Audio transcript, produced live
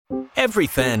Every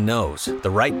fan knows the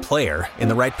right player in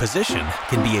the right position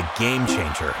can be a game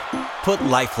changer. Put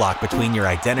LifeLock between your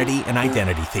identity and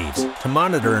identity thieves to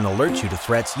monitor and alert you to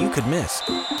threats you could miss.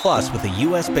 Plus, with a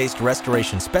U.S.-based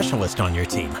restoration specialist on your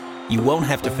team, you won't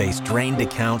have to face drained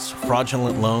accounts,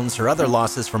 fraudulent loans, or other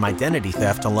losses from identity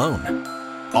theft alone.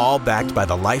 All backed by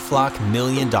the LifeLock $1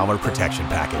 Million Protection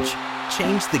Package.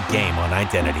 Change the game on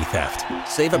identity theft.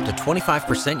 Save up to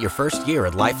 25% your first year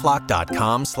at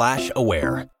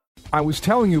LifeLock.com/aware. I was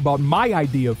telling you about my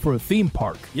idea for a theme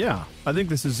park. Yeah, I think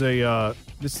this is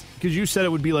because you said it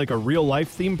would be like a real-life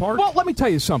theme park? Well, let me tell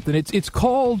you something. It's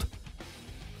called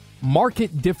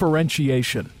market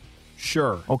differentiation.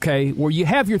 Sure. Okay, where you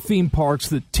have your theme parks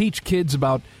that teach kids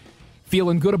about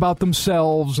feeling good about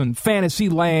themselves and fantasy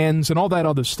lands and all that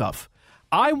other stuff.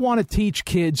 I want to teach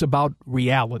kids about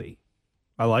reality.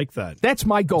 I like that. That's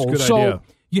my goal. That's a good idea.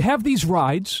 You have these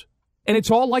rides, and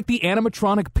it's all like the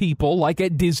animatronic people, like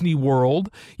at Disney World.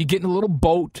 You get in a little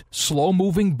boat,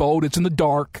 slow-moving boat. It's in the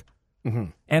dark. Mm-hmm.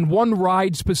 And one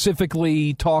ride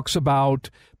specifically talks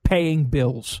about paying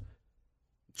bills.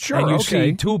 Sure, and you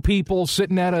okay. see two people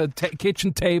sitting at a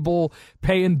kitchen table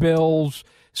paying bills,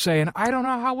 saying, I don't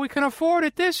know how we can afford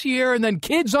it this year. And then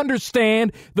kids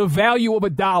understand the value of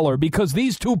 $1 because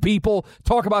these two people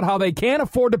talk about how they can't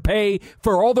afford to pay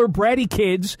for all their bratty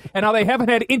kids and how they haven't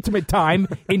had intimate time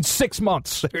in 6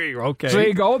 months. There you go. Okay. So there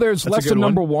you go. There's That's lesson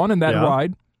number one in that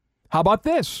ride. How about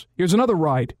this? Here's another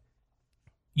ride.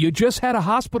 You just had a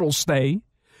hospital stay,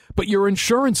 but your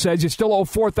insurance says you still owe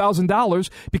 $4,000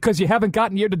 because you haven't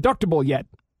gotten your deductible yet.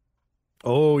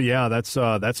 Oh, yeah, that's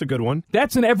a good one.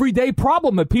 That's an everyday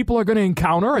problem that people are going to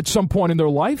encounter at some point in their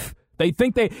life. They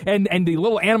think and the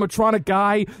little animatronic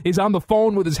guy is on the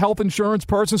phone with his health insurance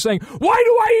person saying, why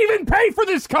do I even pay for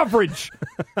this coverage?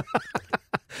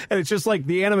 And it's just like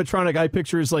the animatronic I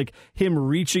picture is like him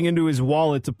reaching into his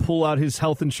wallet to pull out his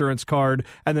health insurance card,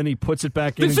 and then he puts it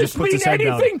back in and just puts his head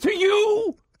down. Does this mean anything to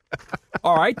you?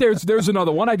 All right, there's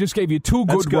another one. I just gave you two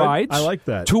good rides. I like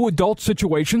that. Two adult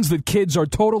situations that kids are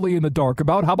totally in the dark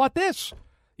about. How about this?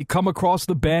 You come across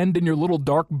the bend in your little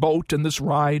dark boat in this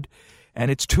ride,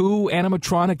 and it's two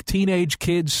animatronic teenage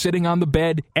kids sitting on the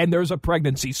bed, and there's a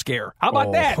pregnancy scare. How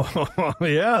about that?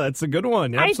 Yeah, that's a good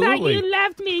one. Absolutely. I thought you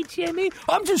loved me, Jimmy.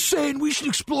 I'm just saying we should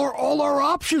explore all our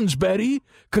options, Betty,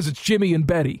 because it's Jimmy and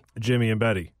Betty. Jimmy and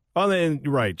Betty. Oh, then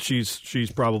right.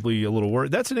 She's probably a little worried.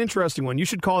 That's an interesting one. You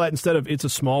should call that, instead of It's a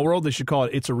Small World, they should call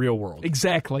it It's a Real World.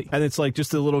 Exactly. And it's like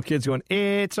just the little kids going,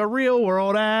 it's a real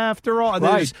world after all. And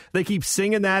right. They keep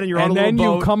singing that, and you're on a little boat. And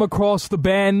then you come across the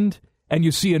bend, and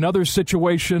you see another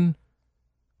situation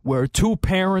where two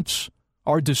parents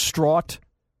are distraught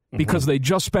because they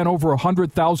just spent over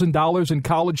 $100,000 in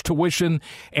college tuition,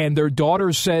 and their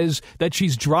daughter says that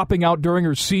she's dropping out during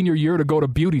her senior year to go to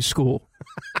beauty school.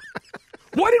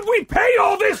 What did we pay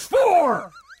all this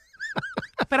for?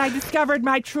 But I discovered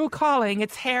my true calling.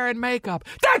 It's hair and makeup.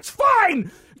 That's fine!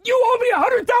 You owe me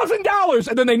 $100,000!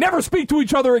 And then they never speak to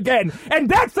each other again. And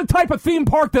that's the type of theme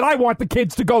park that I want the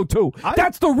kids to go to.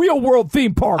 That's the Real World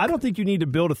theme park. I don't think you need to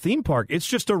build a theme park. It's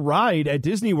just a ride at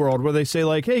Disney World where they say,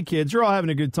 like, hey, kids, you're all having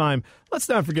a good time. Let's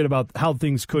not forget about how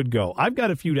things could go. I've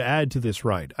got a few to add to this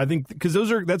ride. I think, because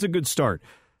that's a good start.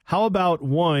 How about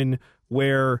one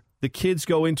where the kids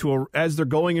go as they're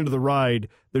going into the ride,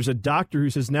 there's a doctor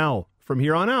who says, now, from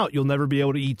here on out, you'll never be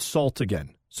able to eat salt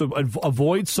again. So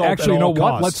avoid salt at all costs. Actually, you know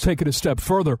what? Let's take it a step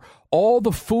further. All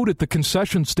the food at the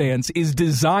concession stands is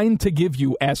designed to give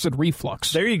you acid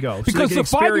reflux. There you go. Because the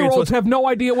 5-year-olds have no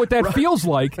idea what that feels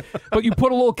like, but you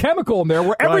put a little chemical in there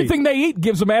where everything they eat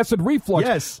gives them acid reflux.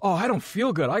 Yes. Oh, I don't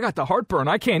feel good. I got the heartburn.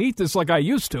 I can't eat this like I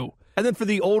used to. And then for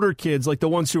the older kids, like the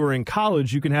ones who are in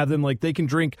college, you can have them, like, they can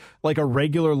drink like a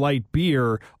regular light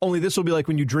beer, only this will be like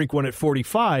when you drink one at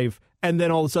 45, and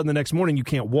then all of a sudden the next morning you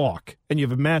can't walk, and you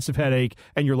have a massive headache,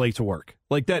 and you're late to work.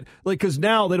 Like that, like, because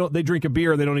now they drink a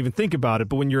beer and they don't even think about it,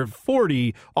 but when you're at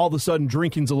 40, all of a sudden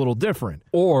drinking's a little different.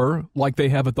 Or like they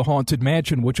have at the Haunted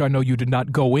Mansion, which I know you did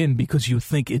not go in because you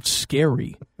think it's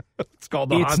scary. It's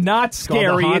called It's not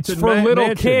scary. It's for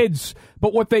little kids.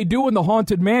 But what they do in the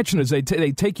Haunted Mansion is they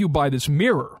take you by this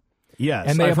mirror. Yes,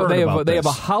 and they have a this.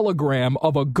 hologram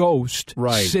of a ghost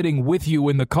sitting with you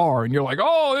in the car, and you're like,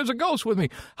 oh, there's a ghost with me.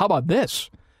 How about this?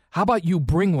 How about you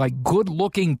bring like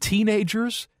good-looking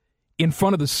teenagers in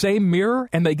front of the same mirror,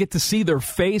 and they get to see their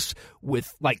face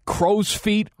with like crow's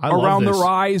feet around their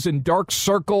eyes and dark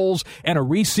circles and a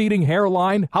receding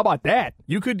hairline? How about that?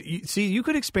 You could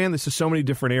expand this to so many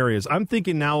different areas. I'm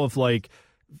thinking now of like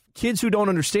kids who don't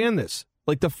understand this.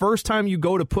 Like the first time you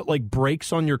go to put like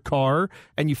brakes on your car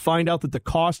and you find out that the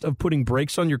cost of putting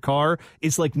brakes on your car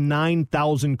is like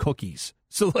 9,000 cookies.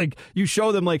 So like you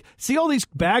show them like, see all these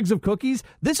bags of cookies?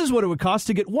 This is what it would cost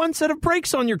to get one set of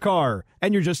brakes on your car.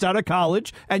 And you're just out of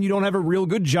college and you don't have a real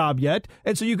good job yet.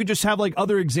 And so you could just have like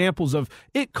other examples of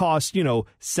it costs,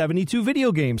 72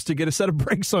 video games to get a set of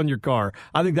brakes on your car.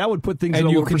 I think that would put things in a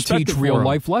little perspective. And you can teach real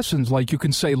life lessons. Like you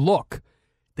can say, look,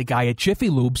 the guy at Jiffy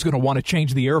Lube's going to want to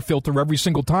change the air filter every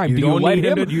single time. You don't need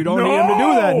him to do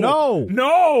that.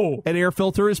 No. An air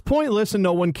filter is pointless and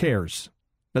no one cares.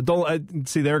 Now, don't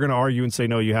see, they're going to argue and say,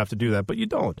 no, you have to do that, but you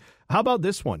don't. How about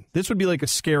this one? This would be like a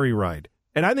scary ride.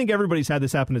 And I think everybody's had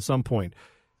this happen at some point.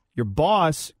 Your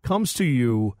boss comes to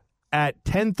you at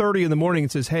 10:30 in the morning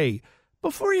and says, hey,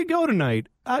 before you go tonight,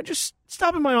 just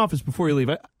stop in my office before you leave.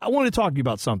 I want to talk to you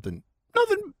about something.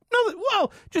 Nothing.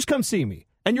 Well, just come see me.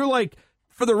 And you're like,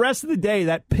 for the rest of the day,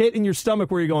 that pit in your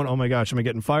stomach where you're going, oh my gosh, am I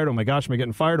getting fired? Oh my gosh, am I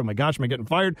getting fired? Oh my gosh, am I getting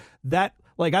fired? That,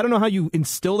 like, I don't know how you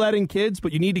instill that in kids,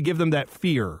 but you need to give them that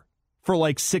fear for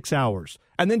like 6 hours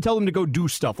and then tell them to go do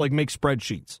stuff like make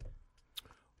spreadsheets.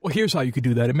 Well, here's how you could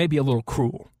do that. It may be a little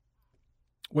cruel.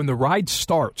 When the ride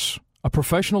starts, a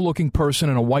professional-looking person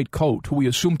in a white coat, who we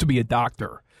assume to be a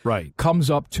doctor, right, comes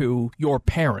up to your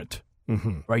parent,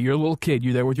 right? You're a little kid,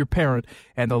 you're there with your parent,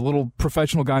 and the little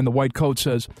professional guy in the white coat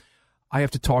says, I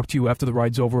have to talk to you after the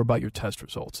ride's over about your test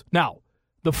results. Now,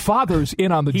 the father's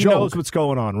in on the joke. He knows what's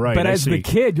going on, right? But as the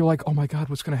kid, you're like, oh my God,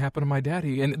 what's going to happen to my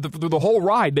daddy? And the whole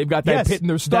ride, they've got that pit in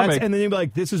their stomach. And then you'll be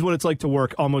like, this is what it's like to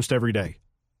work almost every day.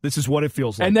 This is what it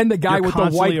feels like. And then the guy with the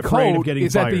white coat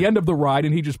is fired at the end of the ride,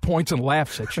 and he just points and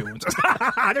laughs at you. And says,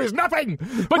 there's nothing.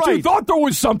 But you thought there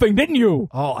was something, didn't you?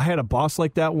 Oh, I had a boss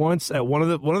like that once at one of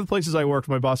the places I worked.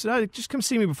 My boss said, just come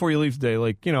see me before you leave today,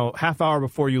 like, half hour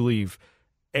before you leave.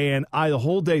 And I the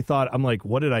whole day thought, I'm like,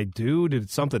 what did I do? Did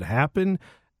something happen?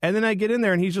 And then I get in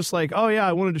there, and he's just like, oh, yeah,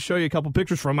 I wanted to show you a couple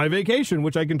pictures from my vacation,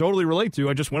 which I can totally relate to.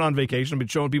 I just went on vacation and been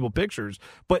showing people pictures.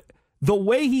 But the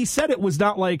way he said it was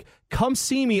not like, come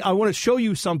see me, I want to show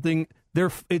you something.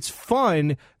 It's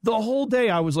fun. The whole day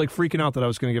I was like freaking out that I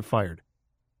was going to get fired.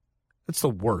 That's the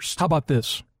worst. How about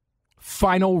this?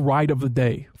 Final ride of the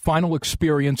day. Final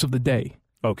experience of the day.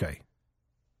 Okay.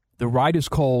 The ride is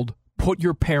called Put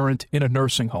Your Parent in a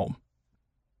Nursing Home.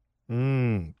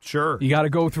 Sure. You got to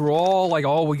go through all like,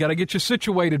 we got to get you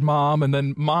situated, Mom. And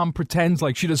then Mom pretends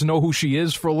like she doesn't know who she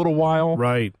is for a little while.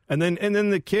 Right. And then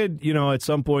the kid, at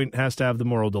some point has to have the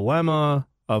moral dilemma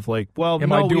of like, well,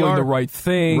 am I doing the right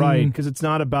thing? Right. Because it's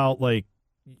not about like,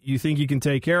 you think you can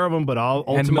take care of them, but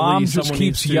ultimately and Mom just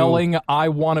keeps yelling, I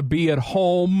want to be at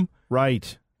home.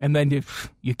 Right. And then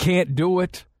you can't do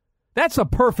it. That's a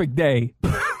perfect day.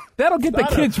 That'll get the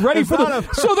kids ready for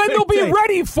so then they'll be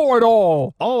ready for it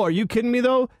all. Oh, are you kidding me,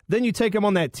 though? Then you take them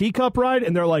on that teacup ride,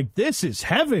 and they're like, this is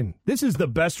heaven. This is the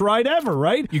best ride ever,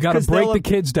 right? You got to break the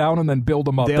kids down and then build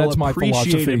them up. That's my philosophy. They'll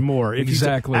appreciate it more.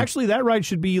 Exactly. Actually, that ride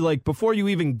should be like, before you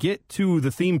even get to the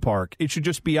theme park, it should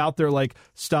just be out there like,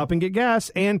 stop and get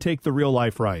gas and take the real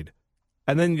life ride.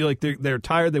 And then you're like, they're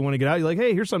tired, they want to get out. You're like,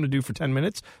 hey, here's something to do for 10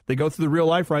 minutes. They go through the real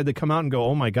life ride, they come out and go,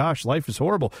 oh my gosh, life is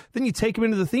horrible. Then you take them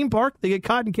into the theme park, they get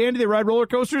cotton candy, they ride roller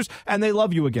coasters, and they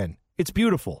love you again. It's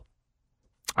beautiful.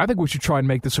 I think we should try and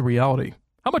make this a reality.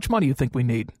 How much money do you think we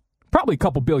need? Probably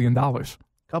 $2 billion.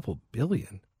 $2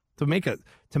 billion?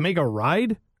 To make a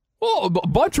ride? Well, a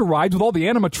bunch of rides with all the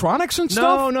animatronics and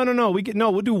stuff? No.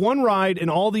 We'll do one ride, and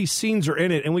all these scenes are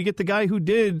in it, and we get the guy who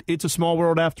did It's a Small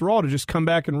World After All to just come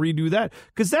back and redo that.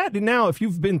 Because that, now, if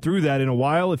you've been through that in a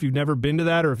while, if you've never been to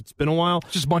that, or if it's been a while.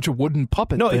 It's just a bunch of wooden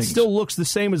puppet things. No, it still looks the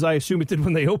same as I assume it did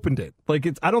when they opened it. Like,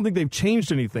 I don't think they've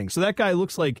changed anything. So that guy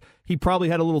looks like he probably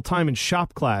had a little time in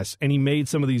shop class, and he made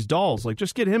some of these dolls. Like,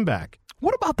 just get him back.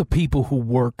 What about the people who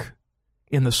work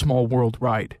in the Small World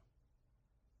ride?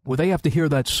 Well, they have to hear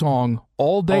that song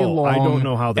all day long. I don't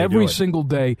know how they every single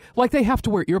day. Like they have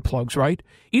to wear earplugs, right?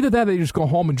 Either that or they just go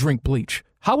home and drink bleach.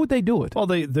 How would they do it? Well,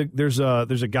 there's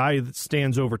a guy that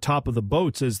stands over top of the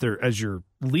boats as you're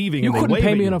leaving. You and couldn't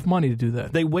pay me enough money to do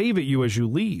that. They wave at you as you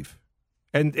leave.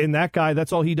 And that guy,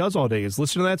 that's all he does all day is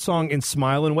listen to that song and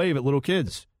smile and wave at little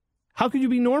kids. How could you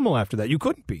be normal after that? You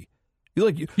couldn't be. You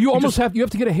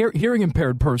have to get a hearing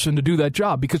impaired person to do that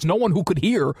job because no one who could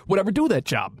hear would ever do that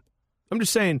job. I'm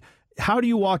just saying, how do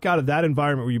you walk out of that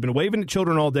environment where you've been waving at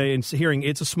children all day and hearing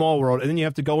It's a Small World, and then you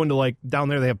have to go into, like, down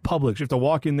there they have Publix. You have to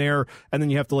walk in there, and then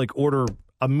you have to, like, order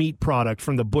a meat product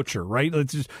from the butcher, right?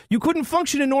 It's just, you couldn't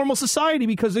function in normal society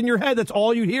because in your head, that's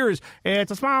all you'd hear is,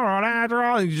 it's a small world after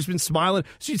all, and you've just been smiling.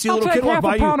 So you see a little kid walk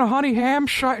by you. I'll take half a pound of honey ham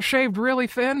shaved really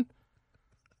thin.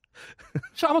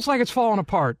 It's almost like it's falling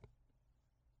apart.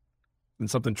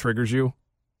 and something triggers you.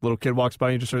 Little kid walks by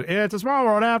and you just start, it's a small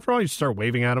world after all. You start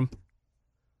waving at him.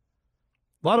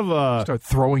 A lot of start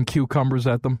throwing cucumbers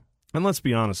at them. And let's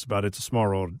be honest about it. It's a small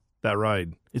world, that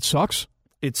ride. It sucks.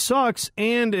 It sucks,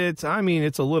 and it's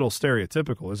a little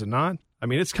stereotypical, is it not? I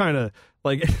mean, it's kind of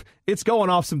like, it's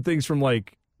going off some things from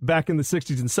like back in the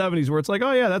 60s and 70s where it's like,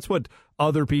 oh yeah, that's what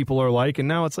other people are like, and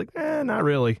now it's like, not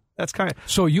really. That's kind of...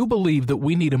 So you believe that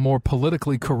we need a more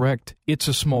politically correct It's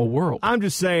a Small World? I'm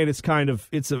just saying it's kind of,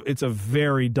 it's a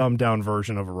very dumbed down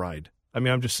version of a ride. I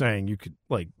mean, I'm just saying you could,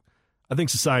 like, I think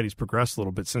society's progressed a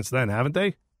little bit since then, haven't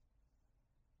they?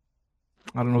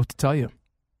 I don't know what to tell you.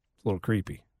 It's a little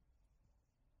creepy.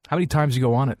 How many times you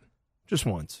go on it? Just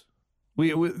once.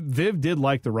 Viv did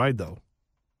like the ride, though.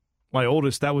 My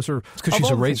oldest, that was her... It's because she's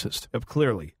a racist.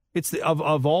 Clearly. It's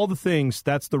of all the things,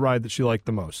 that's the ride that she liked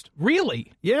the most.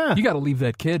 Really? Yeah. You got to leave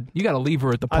that kid. You got to leave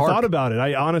her at the park. I thought about it.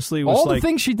 I honestly was all the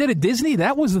things she did at Disney,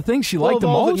 that was the thing she liked the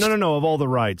most? No. Of all the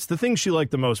rides. The thing she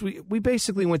liked the most. We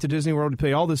basically went to Disney World to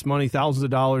pay all this money, thousands of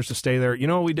dollars to stay there. You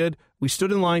know what we did? We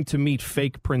stood in line to meet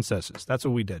fake princesses. That's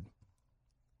what we did.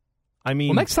 I mean...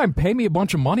 Well, next time, pay me a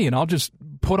bunch of money and I'll just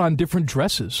put on different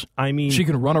dresses. I mean... She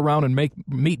can run around and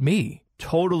meet me.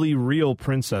 Totally real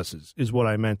princesses is what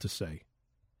I meant to say.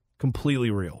 Completely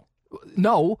real.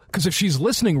 No, because if she's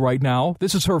listening right now,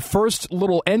 this is her first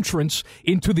little entrance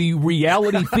into the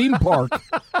reality theme park.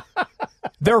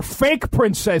 They're fake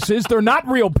princesses. They're not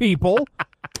real people.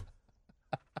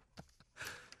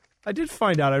 I did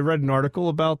find out. I read an article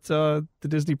about the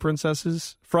Disney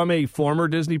princesses from a former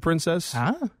Disney princess.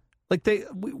 Huh? Like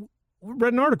we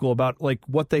read an article about like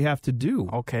what they have to do.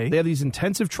 Okay. They have these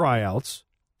intensive tryouts.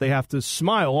 They have to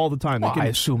smile all the time. Well, I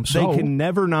assume so. They can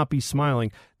never not be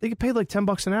smiling. They get paid like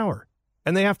 $10 an hour.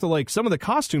 And they have to, like, some of the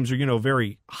costumes are,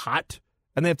 very hot.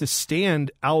 And they have to stand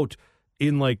out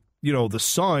in, like, the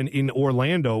sun in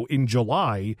Orlando in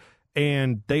July.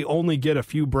 And they only get a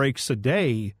few breaks a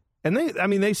day. And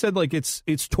they said, like,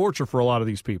 it's torture for a lot of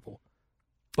these people.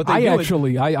 But I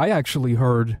actually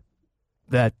heard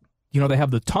that, they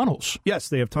have the tunnels. Yes,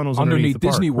 they have tunnels underneath the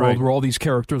park, Disney World, right, where all these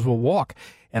characters will walk.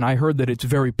 And I heard that it's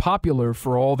very popular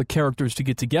for all the characters to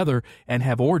get together and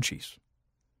have orgies.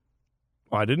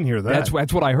 Well, I didn't hear that.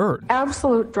 That's what I heard.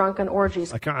 Absolute drunken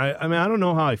orgies. I don't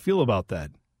know how I feel about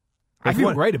that. I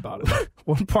feel great about it.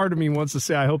 One part of me wants to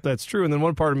say, I hope that's true. And then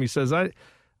one part of me says, I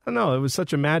don't know, it was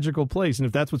such a magical place. And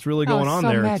if that's what's really going on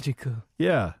there. Magical.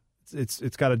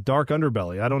 It's got a dark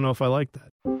underbelly. I don't know if I like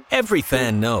that. Every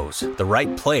fan knows the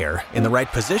right player in the right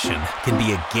position can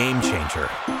be a game changer.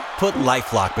 Put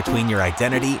LifeLock between your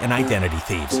identity and identity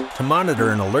thieves to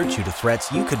monitor and alert you to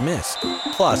threats you could miss.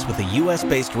 Plus, with a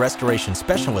U.S.-based restoration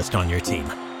specialist on your team,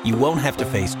 you won't have to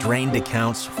face drained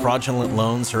accounts, fraudulent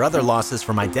loans, or other losses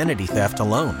from identity theft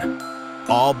alone.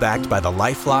 All backed by the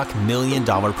LifeLock $1 Million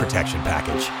Protection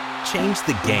Package. Change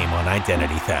the game on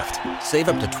identity theft. Save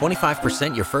up to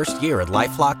 25% your first year at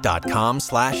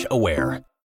LifeLock.com/aware.